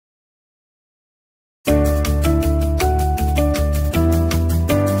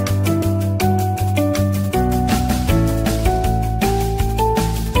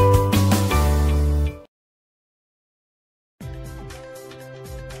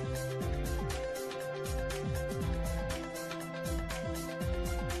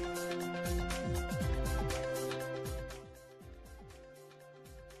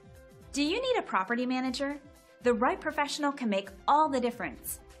Do you need a property manager? The right professional can make all the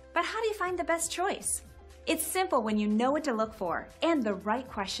difference. But how do you find the best choice? It's simple when you know what to look for and the right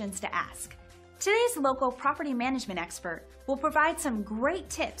questions to ask. Today's local property management expert will provide some great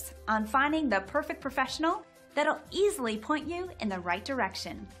tips on finding the perfect professional that'll easily point you in the right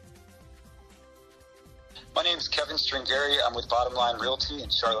direction. My name is Kevin Stringari. I'm with Bottom Line Realty in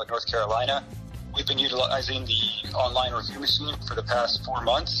Charlotte, North Carolina. We've been utilizing the online review machine for the past 4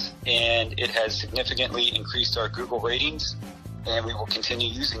 months, and it has significantly increased our Google ratings, and we will continue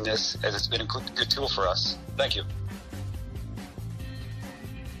using this as it's been a good tool for us. Thank you.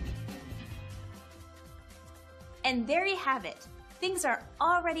 And there you have it. Things are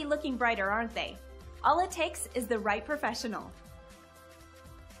already looking brighter, aren't they? All it takes is the right professional.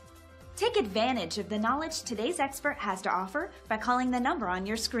 Take advantage of the knowledge today's expert has to offer by calling the number on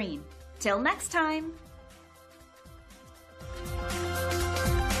your screen. Till next time!